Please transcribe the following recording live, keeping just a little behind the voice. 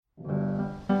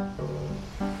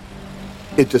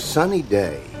It's a sunny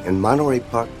day in Monterey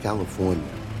Park,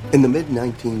 California, in the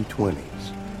mid-1920s,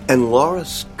 and Laura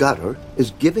Scudder is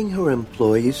giving her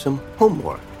employees some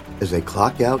homework as they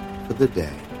clock out for the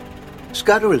day.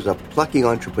 Scudder is a plucky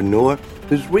entrepreneur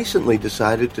who's recently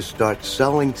decided to start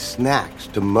selling snacks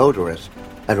to motorists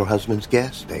at her husband's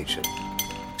gas station.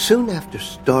 Soon after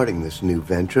starting this new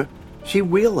venture, she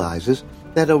realizes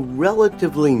that a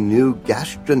relatively new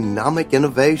gastronomic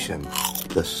innovation,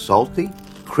 the salty,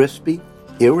 crispy,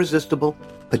 irresistible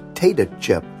potato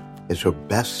chip, is her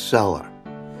best seller.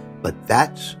 But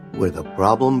that's where the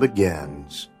problem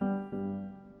begins.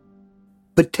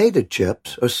 Potato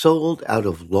chips are sold out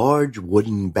of large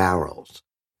wooden barrels.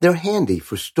 They're handy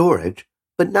for storage,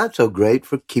 but not so great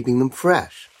for keeping them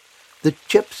fresh. The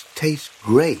chips taste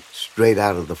great straight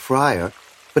out of the fryer,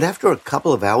 but after a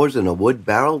couple of hours in a wood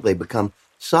barrel, they become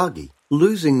soggy,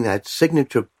 losing that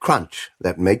signature crunch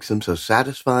that makes them so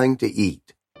satisfying to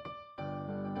eat.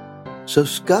 So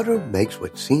Scudder makes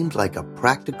what seems like a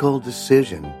practical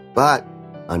decision, but,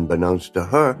 unbeknownst to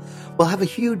her, will have a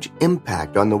huge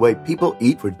impact on the way people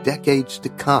eat for decades to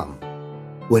come.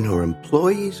 When her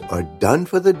employees are done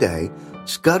for the day,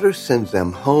 Scudder sends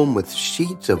them home with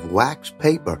sheets of wax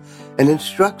paper and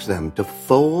instructs them to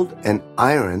fold and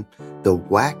iron the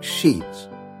wax sheets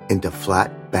into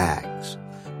flat bags.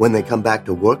 When they come back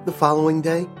to work the following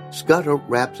day, Scudder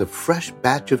wraps a fresh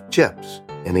batch of chips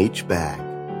in each bag.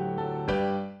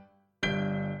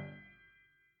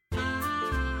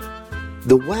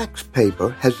 The wax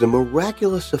paper has the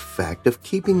miraculous effect of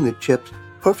keeping the chips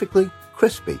perfectly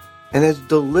crispy and as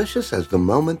delicious as the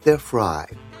moment they're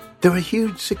fried. They're a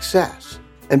huge success,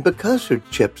 and because her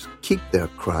chips keep their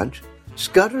crunch,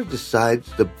 Scudder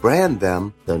decides to brand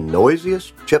them the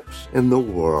noisiest chips in the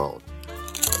world.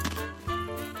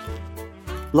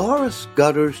 Laura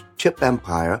Scudder's chip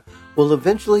empire will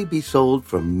eventually be sold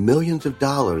for millions of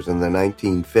dollars in the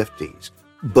 1950s,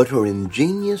 but her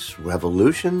ingenious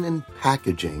revolution in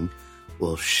packaging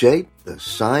will shape the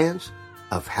science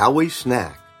of how we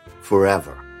snack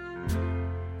forever.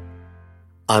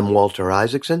 I'm Walter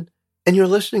Isaacson, and you're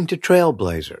listening to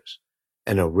Trailblazers,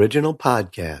 an original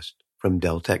podcast from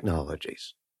Dell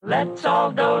Technologies. Let's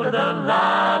all go to the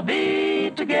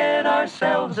lobby to get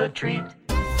ourselves a treat.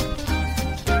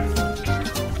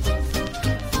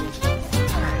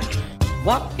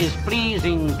 What is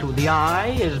pleasing to the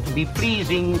eye is to be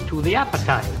pleasing to the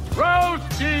appetite.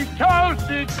 Roasty,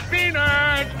 toasted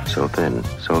spinach! So thin,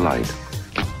 so light,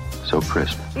 so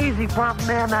crisp. Easy pop,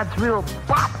 man, that's real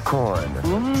popcorn.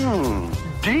 Mmm,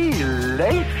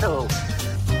 delicious!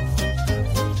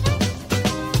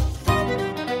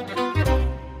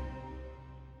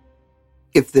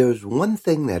 If there's one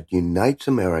thing that unites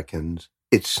Americans,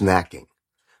 it's snacking.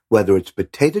 Whether it's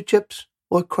potato chips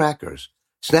or crackers,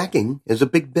 snacking is a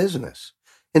big business.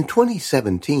 In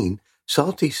 2017,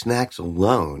 salty snacks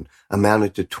alone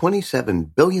amounted to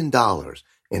 $27 billion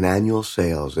in annual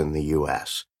sales in the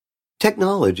U.S.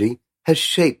 Technology has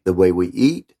shaped the way we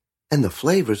eat and the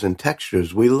flavors and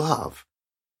textures we love.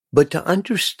 But to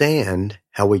understand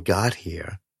how we got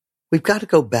here, we've got to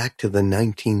go back to the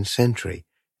 19th century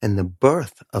and the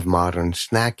birth of modern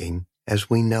snacking as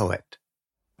we know it.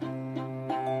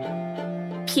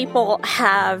 People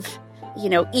have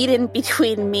eaten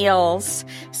between meals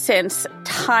since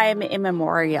time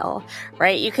immemorial,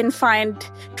 right? You can find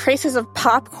traces of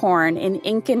popcorn in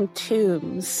Incan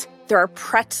tombs. There are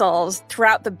pretzels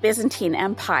throughout the Byzantine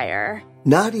Empire.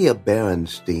 Nadia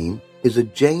Berenstein is a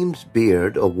James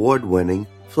Beard award-winning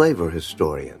flavor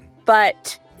historian.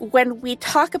 But when we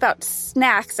talk about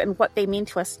snacks and what they mean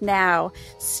to us now,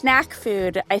 snack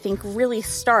food, I think, really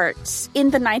starts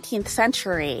in the 19th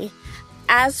century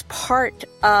as part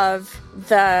of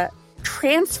the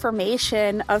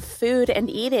transformation of food and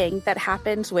eating that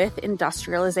happens with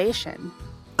industrialization.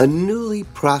 A newly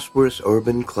prosperous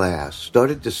urban class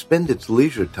started to spend its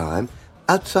leisure time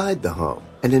outside the home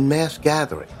and in mass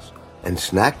gatherings, and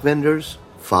snack vendors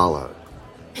followed.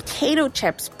 Potato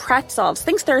chips, pretzels,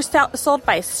 things that are sold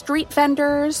by street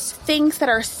vendors, things that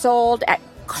are sold at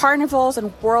carnivals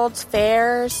and world's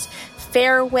fairs,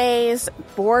 fairways,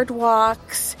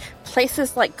 boardwalks,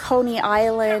 places like Coney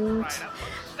Island,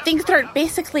 things that are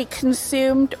basically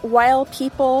consumed while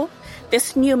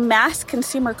this new mass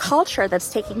consumer culture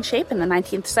that's taking shape in the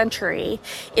 19th century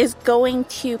is going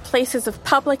to places of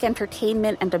public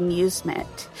entertainment and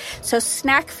amusement. So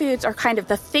snack foods are kind of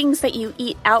the things that you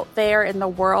eat out there in the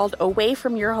world away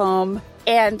from your home,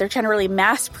 and they're generally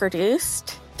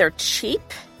mass-produced, they're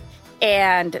cheap,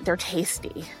 and they're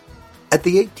tasty. At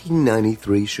the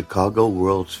 1893 Chicago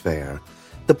World's Fair,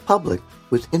 the public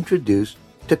was introduced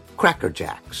to Cracker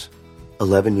Jacks,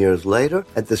 11 years later,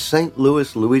 at the St.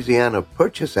 Louis, Louisiana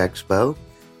Purchase Expo,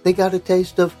 they got a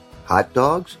taste of hot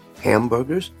dogs,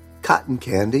 hamburgers, cotton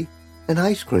candy, and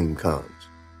ice cream cones.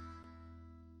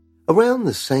 Around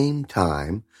the same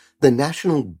time, the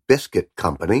National Biscuit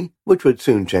Company, which would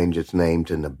soon change its name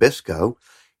to Nabisco,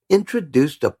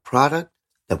 introduced a product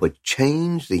that would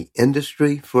change the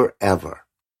industry forever.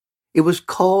 It was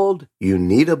called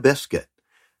Unita-Biscuit,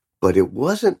 but it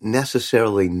wasn't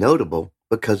necessarily notable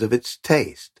because of its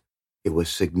taste. It was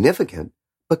significant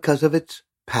because of its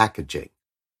packaging.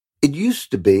 It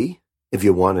used to be, if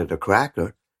you wanted a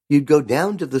cracker, you'd go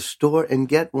down to the store and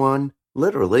get one,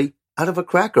 literally, out of a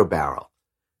Cracker Barrel.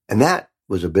 And that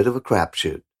was a bit of a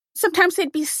crapshoot. Sometimes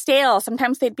they'd be stale.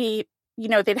 Sometimes they'd be,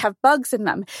 they'd have bugs in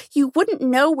them. You wouldn't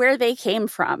know where they came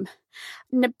from.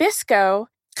 Nabisco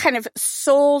kind of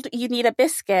sold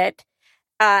Unita-Biscuit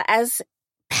as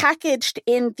packaged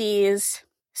in these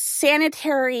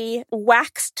sanitary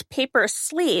waxed paper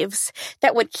sleeves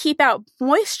that would keep out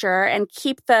moisture and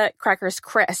keep the crackers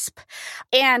crisp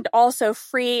and also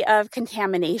free of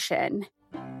contamination.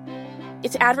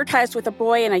 It's advertised with a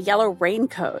boy in a yellow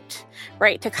raincoat,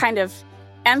 right, to kind of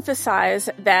emphasize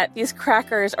that these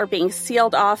crackers are being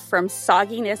sealed off from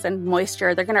sogginess and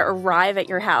moisture. They're going to arrive at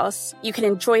your house. You can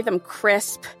enjoy them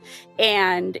crisp,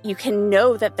 and you can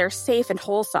know that they're safe and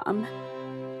wholesome.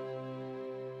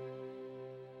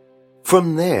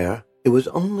 From there, it was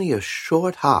only a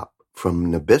short hop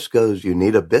from Nabisco's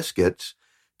Unita-Biscuits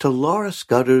to Laura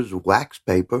Scudder's wax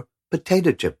paper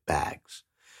potato chip bags.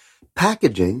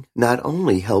 Packaging not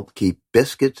only helped keep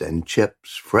biscuits and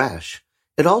chips fresh,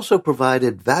 it also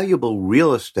provided valuable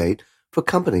real estate for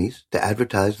companies to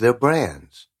advertise their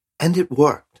brands. And it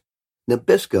worked.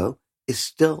 Nabisco is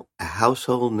still a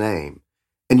household name,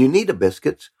 and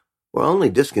Unita-Biscuits were only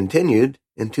discontinued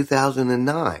in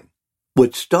 2009.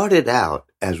 What started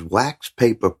out as wax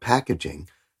paper packaging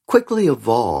quickly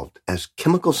evolved as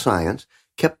chemical science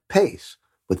kept pace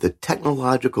with the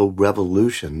technological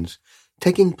revolutions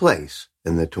taking place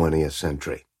in the 20th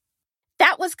century.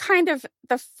 That was kind of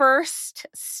the first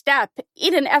step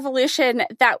in an evolution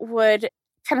that would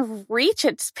kind of reach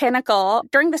its pinnacle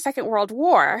during the Second World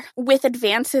War with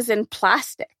advances in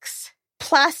plastics.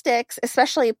 Plastics,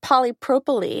 especially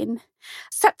polypropylene,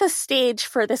 set the stage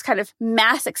for this kind of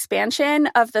mass expansion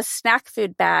of the snack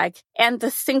food bag and the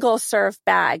single-serve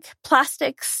bag.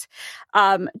 Plastics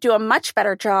do a much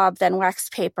better job than wax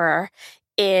paper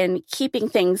in keeping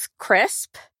things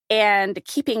crisp and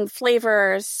keeping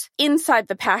flavors inside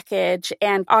the package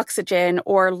and oxygen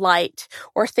or light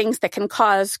or things that can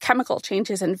cause chemical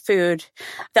changes in food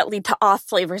that lead to off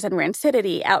flavors and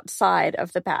rancidity outside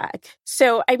of the bag.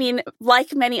 So,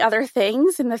 like many other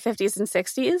things in the 50s and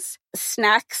 60s,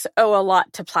 snacks owe a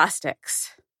lot to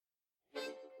plastics.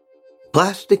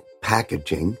 Plastic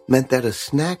packaging meant that a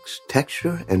snack's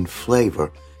texture and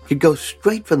flavor could go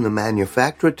straight from the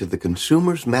manufacturer to the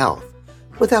consumer's mouth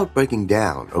without breaking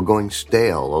down or going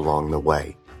stale along the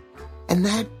way. And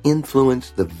that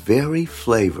influenced the very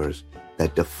flavors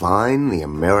that define the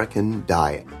American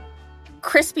diet.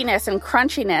 Crispiness and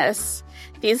crunchiness,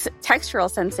 these textural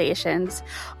sensations,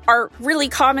 are really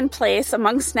commonplace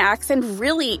among snacks and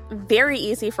really very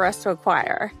easy for us to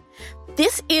acquire.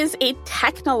 This is a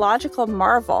technological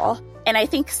marvel, and I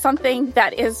think something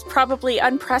that is probably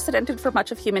unprecedented for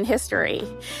much of human history.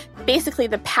 Basically,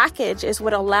 the package is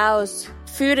what allows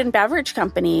food and beverage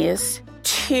companies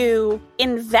to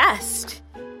invest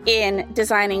in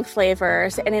designing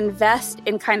flavors and invest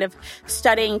in kind of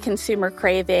studying consumer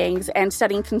cravings and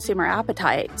studying consumer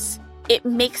appetites. It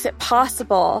makes it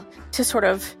possible to sort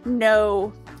of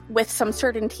know with some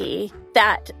certainty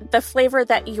that the flavor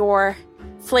that your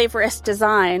flavorist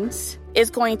designs is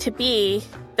going to be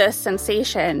the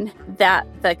sensation that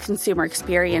the consumer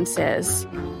experiences.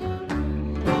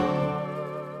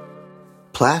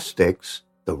 Plastics,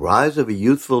 the rise of a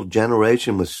youthful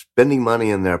generation with spending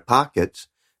money in their pockets,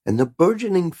 and the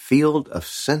burgeoning field of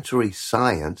sensory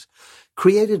science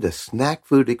created a snack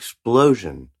food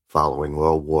explosion following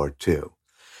World War II.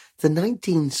 The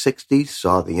 1960s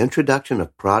saw the introduction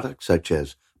of products such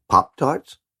as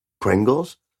Pop-Tarts,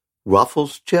 Pringles,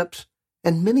 Ruffles chips,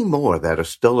 and many more that are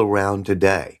still around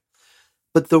today.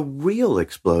 But the real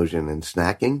explosion in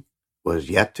snacking was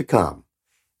yet to come,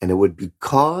 and it would be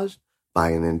caused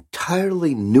by an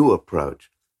entirely new approach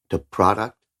to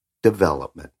product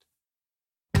development.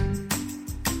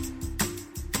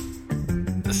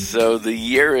 So the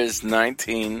year is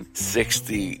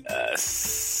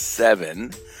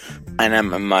 1967, and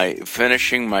I'm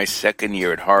finishing my second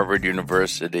year at Harvard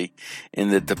University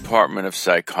in the Department of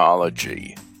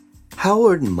Psychology.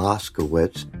 Howard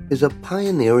Moskowitz is a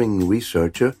pioneering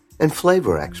researcher and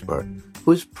flavor expert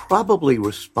who is probably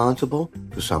responsible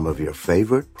for some of your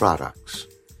favorite products.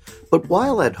 But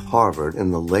while at Harvard in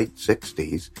the late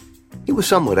 60s, he was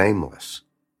somewhat aimless.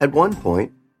 At one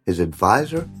point, his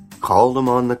advisor called him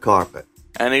on the carpet.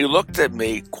 And he looked at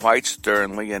me quite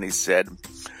sternly and he said,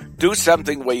 "Do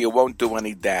something where you won't do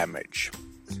any damage,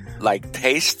 like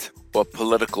taste or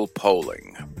political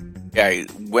polling." I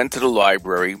went to the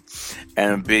library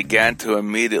and began to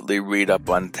immediately read up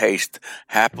on taste,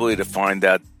 happily to find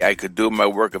out I could do my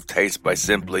work of taste by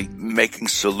simply making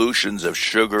solutions of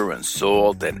sugar and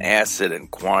salt and acid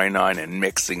and quinine and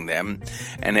mixing them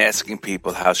and asking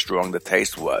people how strong the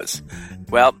taste was.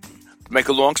 Well, to make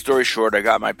a long story short, I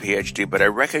got my PhD, but I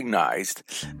recognized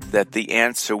that the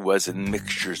answer was in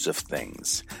mixtures of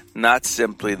things, not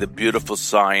simply the beautiful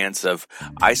science of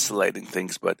isolating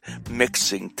things, but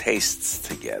mixing tastes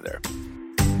together.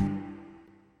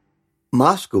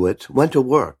 Moskowitz went to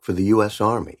work for the U.S.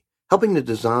 Army, helping to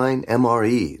design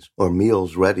MREs, or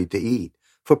meals ready to eat,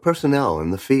 for personnel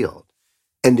in the field.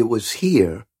 And it was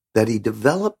here that he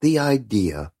developed the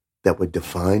idea that would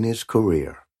define his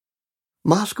career.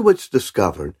 Moskowitz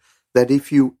discovered that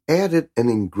if you added an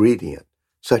ingredient,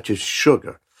 such as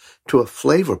sugar, to a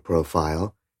flavor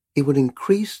profile, it would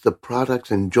increase the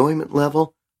product's enjoyment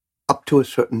level up to a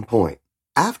certain point.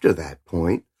 After that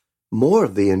point, more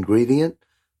of the ingredient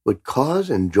would cause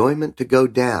enjoyment to go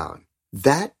down.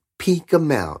 That peak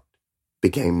amount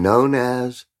became known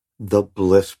as the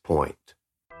bliss point.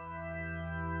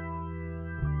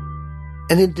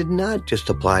 And it did not just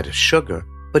apply to sugar,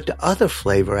 but to other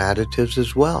flavor additives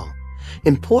as well.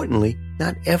 Importantly,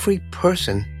 not every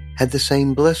person had the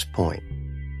same bliss point.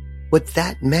 What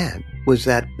that meant was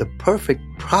that the perfect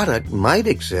product might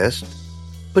exist,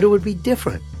 but it would be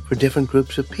different for different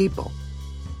groups of people.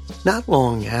 Not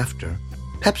long after,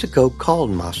 PepsiCo called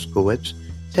Moskowitz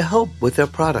to help with their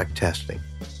product testing.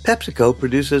 PepsiCo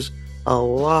produces a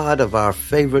lot of our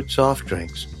favorite soft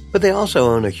drinks, but they also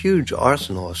own a huge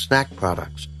arsenal of snack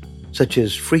products, such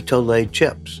as Frito-Lay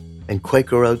chips and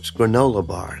Quaker Oats granola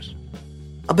bars.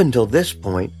 Up until this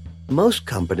point, most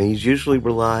companies usually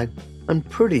relied on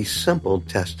pretty simple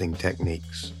testing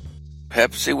techniques.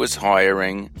 Pepsi was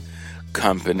hiring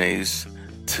companies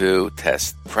to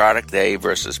test product A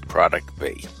versus product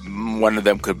B. One of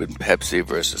them could have been Pepsi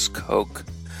versus Coke.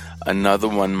 Another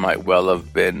one might well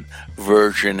have been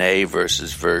version A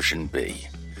versus version B.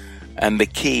 And the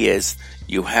key is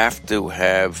you have to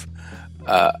have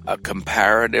a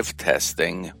comparative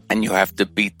testing, and you have to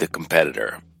beat the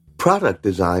competitor. Product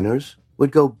designers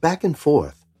would go back and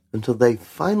forth until they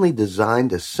finally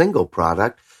designed a single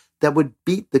product that would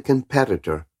beat the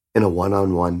competitor in a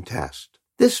one-on-one test.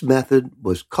 This method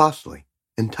was costly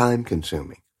and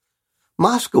time-consuming.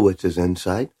 Moskowitz's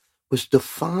insight was to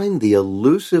find the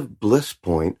elusive bliss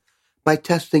point by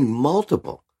testing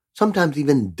multiple, sometimes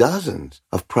even dozens,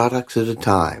 of products at a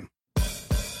time.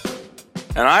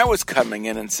 And I was coming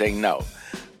in and saying, no,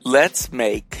 let's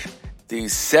make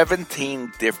these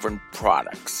 17 different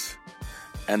products.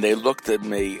 And they looked at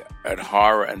me at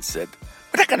horror and said,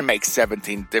 we're not going to make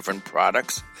 17 different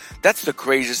products. That's the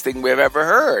craziest thing we've ever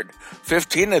heard.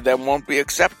 15 of them won't be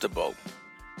acceptable.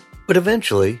 But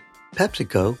eventually,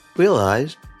 PepsiCo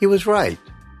realized he was right.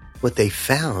 What they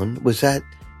found was that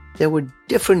there were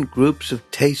different groups of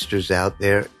tasters out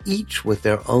there, each with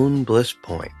their own bliss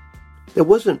point. There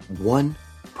wasn't one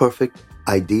perfect,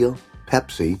 ideal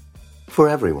Pepsi for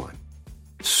everyone.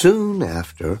 Soon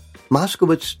after,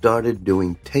 Moskowitz started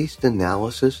doing taste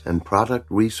analysis and product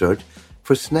research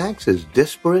for snacks as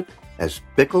disparate as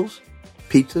pickles,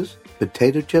 pizzas,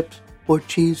 potato chips, or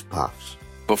cheese puffs.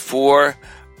 Before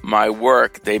my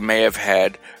work, they may have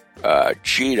had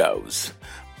Cheetos.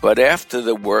 But after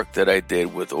the work that I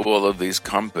did with all of these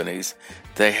companies,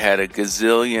 they had a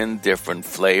gazillion different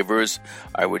flavors.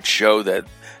 I would show that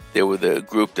there was a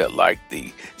group that liked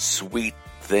the sweet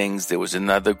things. There was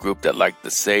another group that liked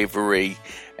the savory.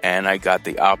 And I got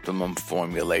the optimum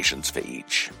formulations for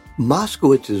each.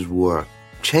 Moskowitz's work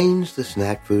changed the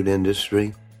snack food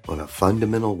industry on a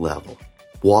fundamental level.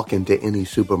 Walk into any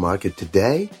supermarket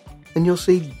today, and you'll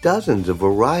see dozens of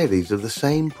varieties of the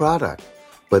same product,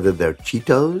 whether they're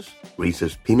Cheetos,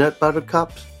 Reese's Peanut Butter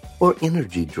Cups, or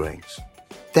energy drinks.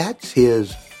 That's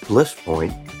his bliss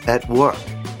point at work.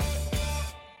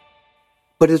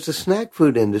 But as the snack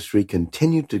food industry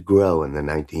continued to grow in the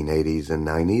 1980s and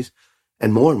 90s,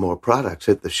 and more products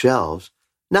hit the shelves,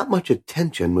 not much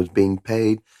attention was being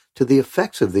paid to the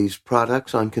effects of these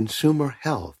products on consumer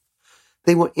health.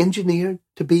 They were engineered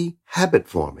to be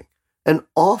habit-forming and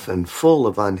often full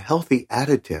of unhealthy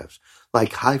additives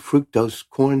like high fructose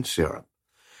corn syrup.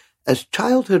 As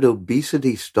childhood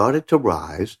obesity started to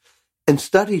rise, and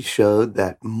studies showed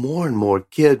that more and more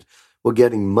kids were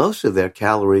getting most of their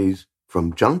calories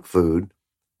from junk food,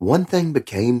 one thing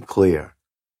became clear.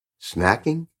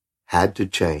 Snacking had to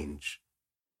change.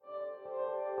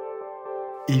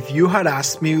 If you had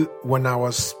asked me when I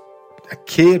was a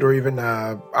kid or even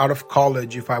out of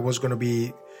college if I was going to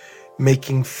be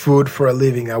making food for a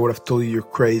living, I would have told you you're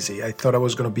crazy. I thought I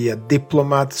was going to be a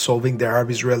diplomat solving the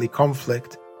Arab-Israeli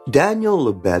conflict. Daniel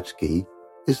Lubetzky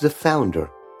is the founder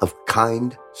of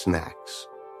Kind Snacks.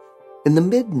 In the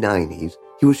mid-90s,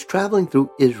 he was traveling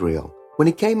through Israel when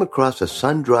he came across a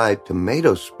sun-dried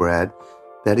tomato spread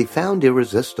that he found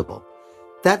irresistible.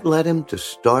 That led him to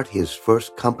start his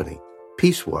first company,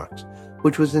 Peaceworks,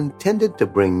 which was intended to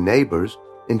bring neighbors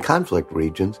in conflict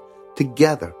regions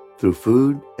together through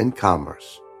food and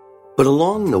commerce. But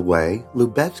along the way,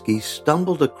 Lubetzky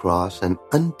stumbled across an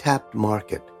untapped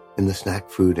market in the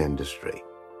snack food industry.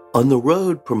 On the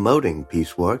road promoting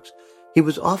Peaceworks, he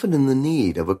was often in the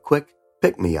need of a quick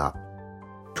pick-me-up.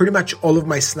 Pretty much all of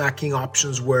my snacking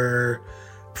options were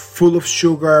full of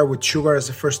sugar, with sugar as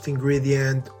the first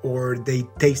ingredient, or they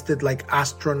tasted like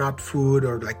astronaut food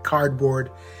or like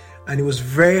cardboard. And it was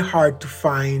very hard to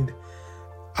find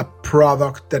a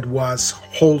product that was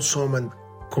wholesome and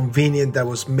convenient, that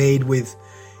was made with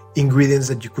ingredients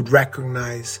that you could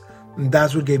recognize. And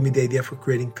that's what gave me the idea for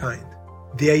creating Kind.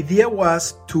 The idea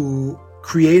was to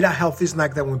create a healthy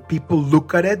snack that when people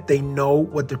look at it, they know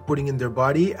what they're putting in their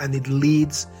body, and it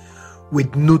leads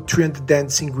with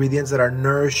nutrient-dense ingredients that are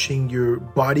nourishing your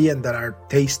body and that are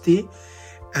tasty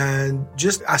and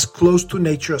just as close to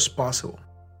nature as possible.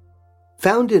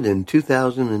 Founded in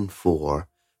 2004,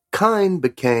 Kind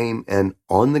became an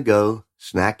on-the-go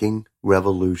snacking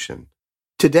revolution.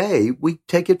 Today, we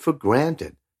take it for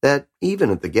granted that even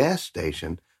at the gas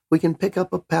station, we can pick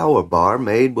up a power bar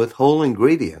made with whole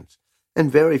ingredients and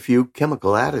very few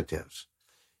chemical additives.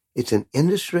 It's an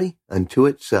industry unto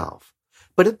itself.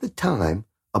 But at the time,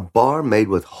 a bar made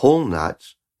with whole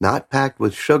nuts, not packed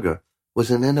with sugar, was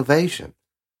an innovation.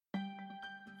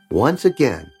 Once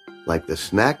again, like the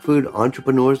snack food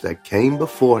entrepreneurs that came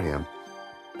before him,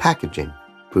 packaging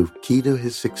proved key to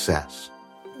his success.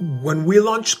 When we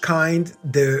launched Kind,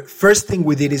 the first thing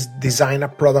we did is design a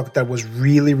product that was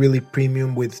really, really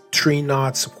premium with tree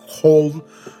nuts, whole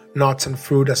nuts and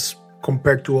fruit as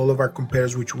compared to all of our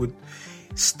competitors, which would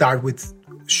start with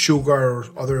sugar or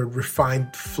other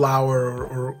refined flour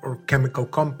or chemical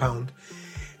compound.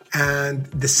 And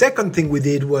the second thing we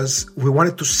did was we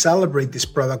wanted to celebrate this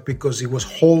product because it was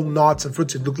whole nuts and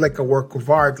fruits. It looked like a work of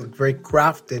art, like very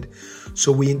crafted.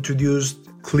 So we introduced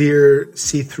clear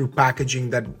see-through packaging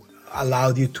that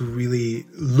allowed you to really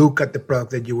look at the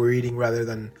product that you were eating rather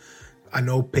than an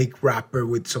opaque wrapper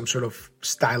with some sort of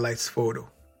stylized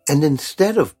photo. And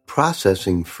instead of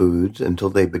processing foods until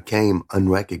they became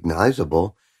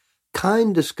unrecognizable,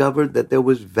 Kind discovered that there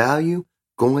was value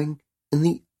going in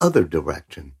the other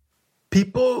direction.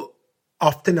 People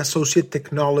often associate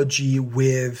technology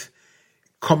with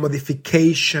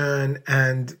commodification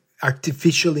and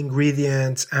artificial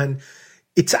ingredients, and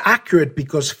it's accurate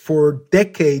because for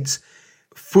decades,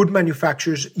 food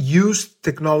manufacturers used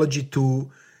technology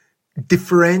to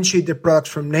differentiate their products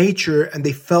from nature, and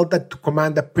they felt that to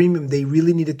command a premium, they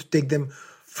really needed to take them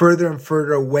further and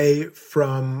further away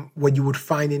from what you would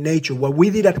find in nature. What we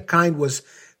did at Kind was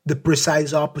the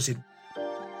precise opposite.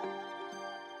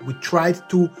 We tried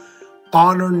to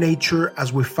honor nature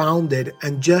as we found it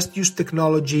and just use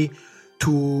technology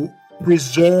to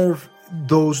preserve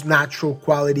those natural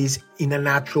qualities in a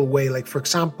natural way. Like, for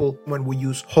example, when we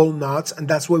use whole nuts, and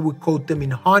that's why we coat them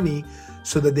in honey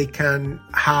so that they can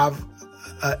have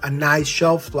a nice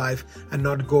shelf life and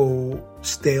not go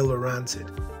stale or rancid.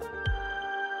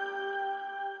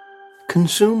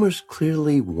 Consumers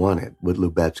clearly wanted what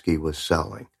Lubetzky was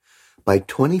selling. By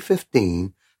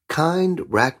 2015, Kind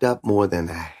racked up more than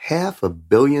 $500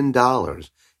 million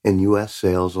in U.S.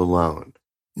 sales alone.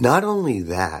 Not only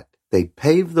that, they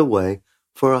paved the way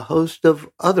for a host of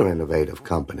other innovative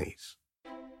companies.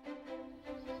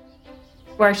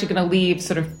 We're actually going to leave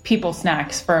sort of people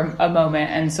snacks for a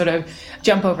moment and sort of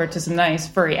jump over to some nice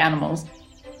furry animals.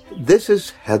 This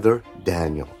is Heather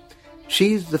Daniel.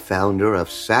 She's the founder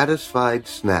of Satisfied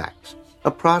Snacks,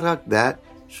 a product that,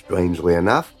 strangely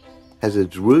enough, has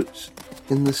its roots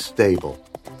in the stable.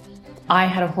 I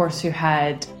had a horse who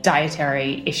had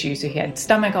dietary issues, so he had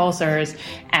stomach ulcers,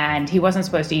 and he wasn't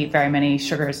supposed to eat very many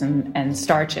sugars and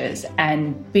starches.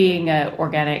 And being an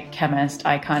organic chemist,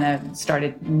 I kind of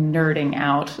started nerding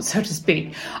out, so to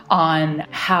speak, on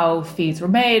how feeds were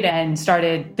made and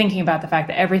started thinking about the fact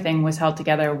that everything was held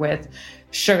together with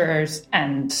sugars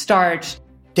and starch.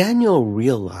 Daniel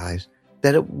realized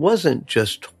that it wasn't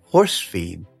just horse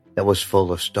feed that was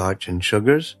full of starch and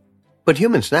sugars, but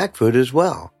human snack food as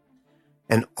well.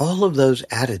 And all of those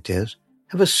additives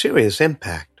have a serious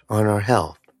impact on our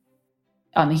health.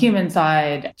 On the human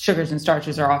side, sugars and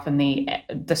starches are often the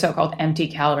so-called empty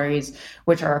calories,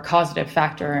 which are a causative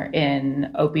factor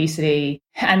in obesity.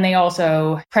 And they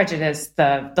also prejudice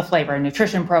the flavor and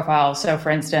nutrition profile. So for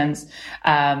instance,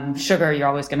 sugar, you're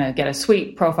always going to get a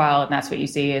sweet profile, and that's what you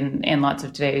see in lots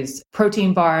of today's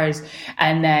protein bars.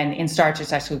 And then in starch,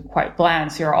 it's actually quite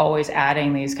bland. So you're always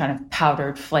adding these kind of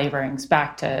powdered flavorings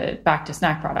back to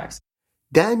snack products.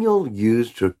 Daniel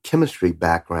used her chemistry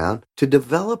background to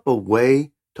develop a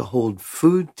way to hold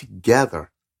food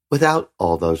together without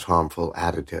all those harmful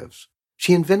additives.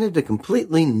 She invented a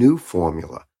completely new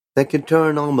formula that could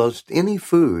turn almost any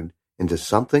food into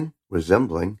something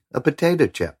resembling a potato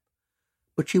chip.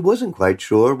 But she wasn't quite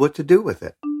sure what to do with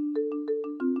it.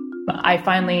 I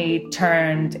finally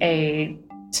turned a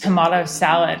tomato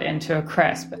salad into a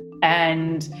crisp,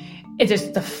 and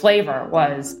the flavor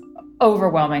was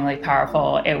overwhelmingly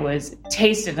powerful. It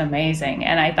tasted amazing.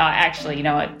 And I thought, actually, you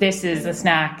know what, this is a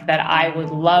snack that I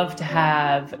would love to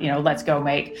have. You know, let's go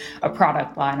make a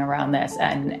product line around this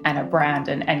and a brand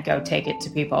and go take it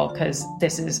to people, because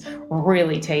this is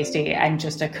really tasty and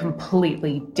just a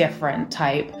completely different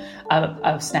type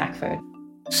of snack food.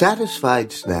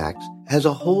 Satisfied Snacks has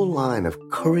a whole line of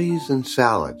curries and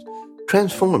salads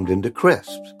transformed into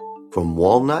crisps, from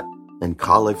walnut and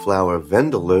cauliflower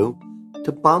vindaloo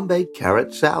to Bombay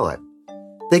carrot salad.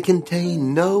 They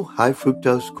contain no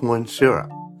high-fructose corn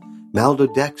syrup,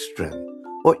 maltodextrin,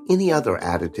 or any other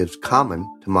additives common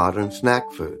to modern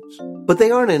snack foods. But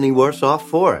they aren't any worse off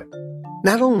for it.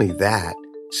 Not only that,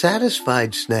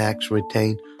 Satisfied Snacks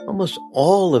retain almost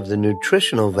all of the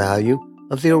nutritional value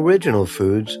of the original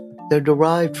foods they're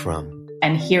derived from.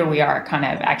 And here we are kind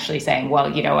of actually saying,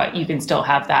 well, you know what, you can still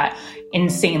have that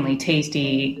insanely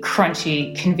tasty,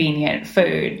 crunchy, convenient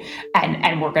food,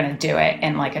 and we're going to do it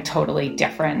in like a totally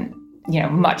different, you know,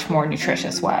 much more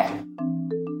nutritious way.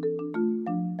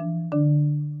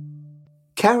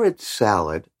 Carrot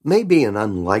salad may be an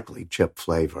unlikely chip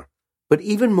flavor, but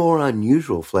even more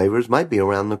unusual flavors might be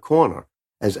around the corner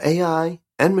as AI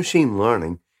and machine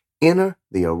learning enter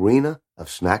the arena of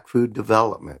snack food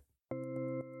development.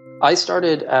 I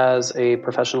started as a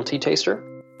professional tea taster.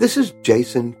 This is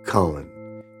Jason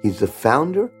Cohen. He's the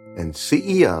founder and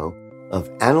CEO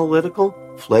of Analytical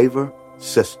Flavor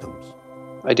Systems.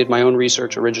 I did my own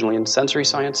research originally in sensory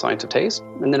science, science of taste,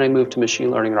 and then I moved to machine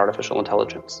learning and artificial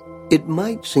intelligence. It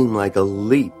might seem like a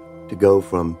leap to go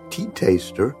from tea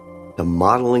taster to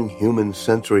modeling human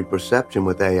sensory perception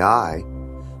with AI,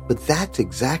 but that's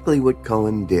exactly what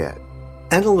Cohen did.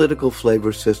 Analytical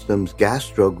Flavor Systems'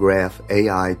 gastrograph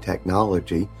AI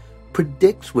technology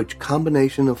predicts which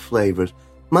combination of flavors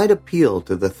might appeal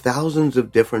to the thousands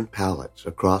of different palates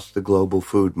across the global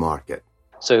food market.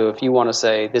 So if you want to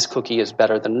say this cookie is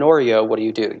better than an Oreo, what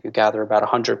do? You gather about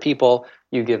 100 people,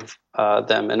 you give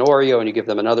them an Oreo and you give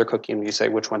them another cookie and you say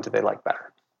which one do they like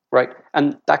better, right?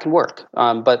 And that can work,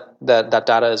 but that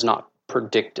data is not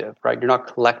predictive, right? You're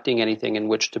not collecting anything in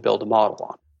which to build a model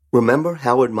on. Remember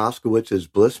Howard Moskowitz's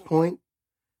Bliss Point?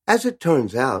 As it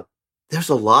turns out, there's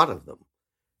a lot of them.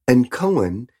 And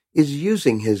Cohen is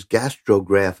using his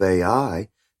gastrograph AI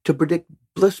to predict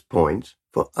bliss points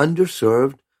for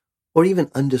underserved or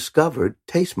even undiscovered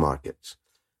taste markets.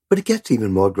 But it gets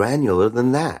even more granular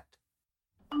than that.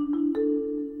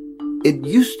 It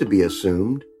used to be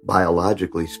assumed,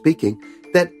 biologically speaking,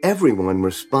 that everyone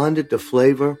responded to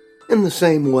flavor in the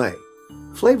same way.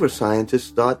 Flavor scientists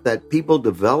thought that people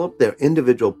developed their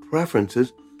individual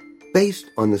preferences based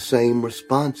on the same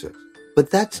responses. But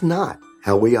that's not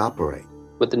how we operate.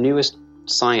 What the newest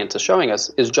science is showing us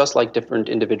is just like different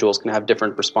individuals can have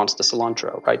different response to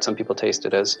cilantro, right? Some people taste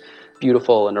it as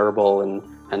beautiful and herbal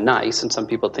and nice, and some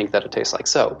people think that it tastes like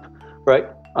soap, right?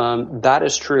 That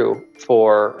is true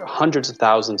for hundreds of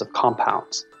thousands of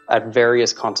compounds at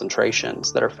various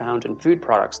concentrations that are found in food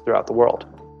products throughout the world.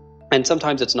 And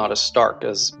sometimes it's not as stark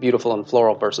as beautiful and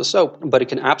floral versus soap, but it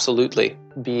can absolutely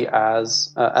be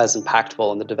as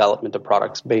impactful in the development of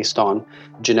products based on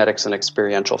genetics and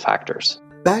experiential factors.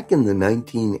 Back in the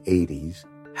 1980s,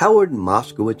 Howard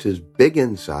Moskowitz's big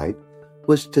insight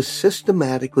was to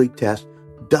systematically test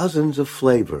dozens of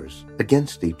flavors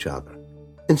against each other,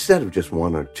 instead of just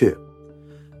one or two.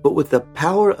 But with the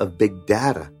power of big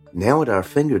data now at our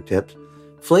fingertips,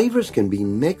 flavors can be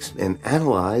mixed and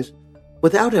analyzed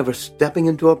without ever stepping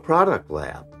into a product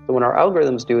lab. What our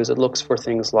algorithms do is it looks for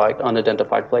things like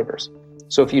unidentified flavors.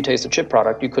 So if you taste a chip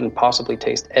product, you couldn't possibly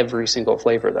taste every single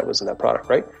flavor that was in that product,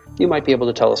 right? You might be able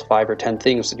to tell us 5 or 10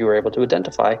 things that you were able to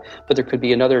identify, but there could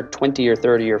be another 20 or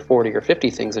 30 or 40 or 50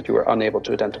 things that you were unable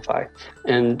to identify.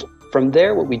 And from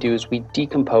there, what we do is we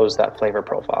decompose that flavor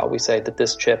profile. We say that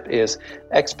this chip is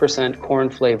X% corn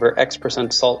flavor,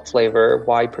 X% salt flavor,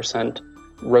 Y%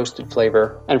 roasted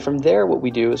flavor. And from there, what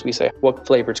we do is we say, what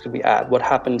flavors could we add? What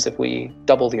happens if we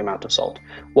double the amount of salt?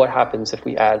 What happens if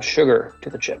we add sugar to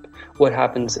the chip? What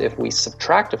happens if we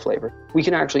subtract a flavor? We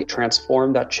can actually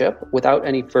transform that chip without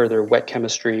any further wet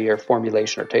chemistry or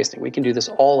formulation or tasting. We can do this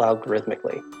all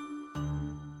algorithmically.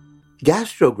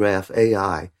 Gastrograph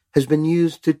AI has been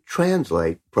used to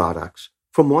translate products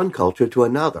from one culture to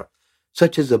another,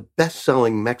 such as a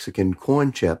best-selling Mexican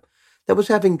corn chip that was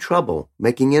having trouble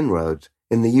making inroads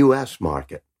in the U.S.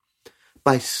 market.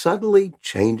 By subtly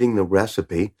changing the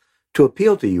recipe to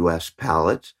appeal to U.S.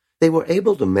 palates, they were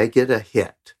able to make it a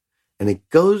hit, and it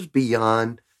goes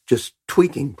beyond just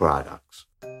tweaking products.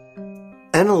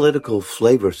 Analytical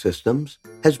Flavor Systems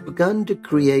has begun to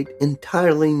create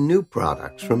entirely new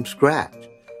products from scratch,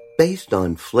 based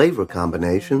on flavor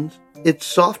combinations its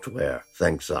software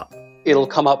thinks up. It'll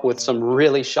come up with some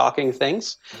really shocking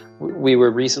things. We were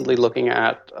recently looking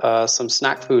at some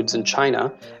snack foods in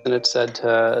China, and it said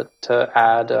to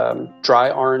add dry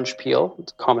orange peel,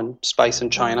 it's a common spice in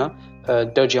China,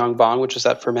 doujiangbang, which is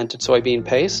that fermented soybean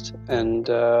paste, and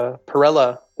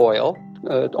perilla oil.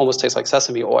 It almost tastes like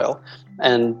sesame oil.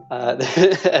 And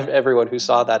everyone who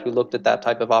saw that, who looked at that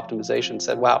type of optimization,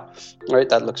 said, wow, all right,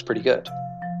 that looks pretty good.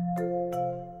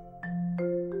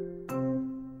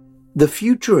 The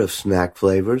future of snack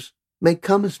flavors may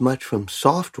come as much from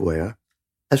software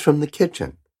as from the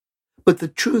kitchen. But the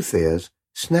truth is,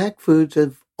 snack foods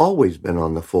have always been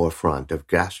on the forefront of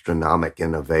gastronomic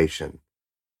innovation.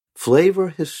 Flavor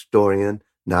historian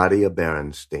Nadia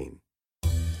Berenstein.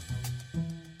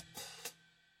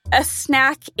 A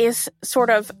snack is sort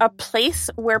of a place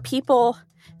where people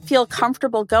feel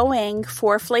comfortable going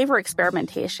for flavor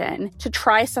experimentation, to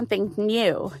try something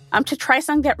new, to try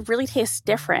something that really tastes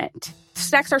different.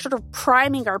 Snacks are sort of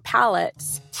priming our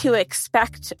palates to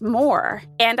expect more.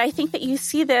 And I think that you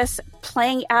see this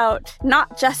playing out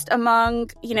not just among,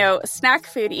 snack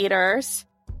food eaters,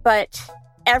 but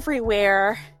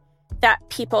everywhere that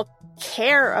people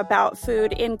care about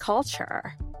food in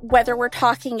culture. Whether we're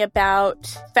talking about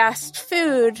fast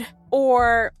food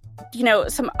or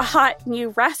some hot new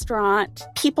restaurant,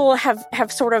 people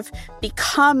have sort of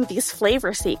become these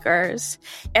flavor seekers.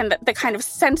 And the kind of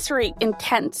sensory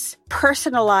intense,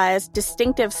 personalized,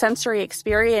 distinctive sensory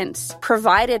experience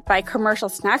provided by commercial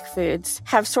snack foods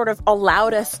have sort of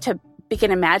allowed us to begin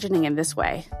imagining in this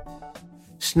way.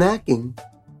 Snacking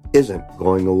isn't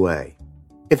going away.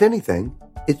 If anything,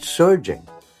 it's surging,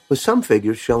 with some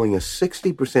figures showing a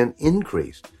 60%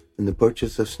 increase in the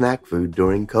purchase of snack food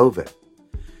during COVID.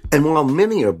 And while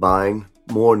many are buying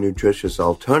more nutritious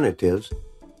alternatives,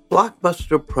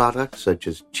 blockbuster products such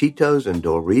as Cheetos and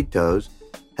Doritos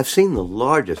have seen the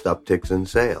largest upticks in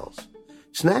sales.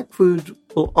 Snack foods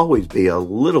will always be a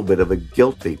little bit of a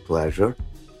guilty pleasure,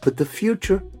 but the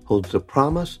future holds the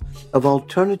promise of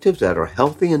alternatives that are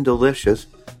healthy and delicious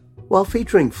while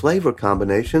featuring flavor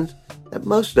combinations that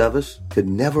most of us could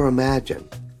never imagine.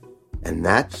 And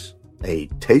that's a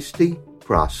tasty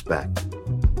prospect.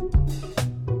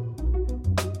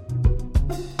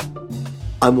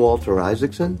 I'm Walter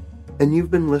Isaacson, and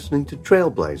you've been listening to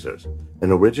Trailblazers,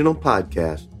 an original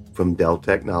podcast from Dell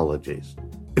Technologies.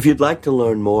 If you'd like to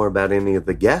learn more about any of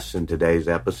the guests in today's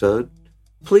episode,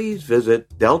 please visit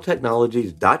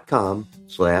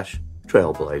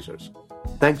delltechnologies.com/trailblazers.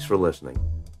 Thanks for listening.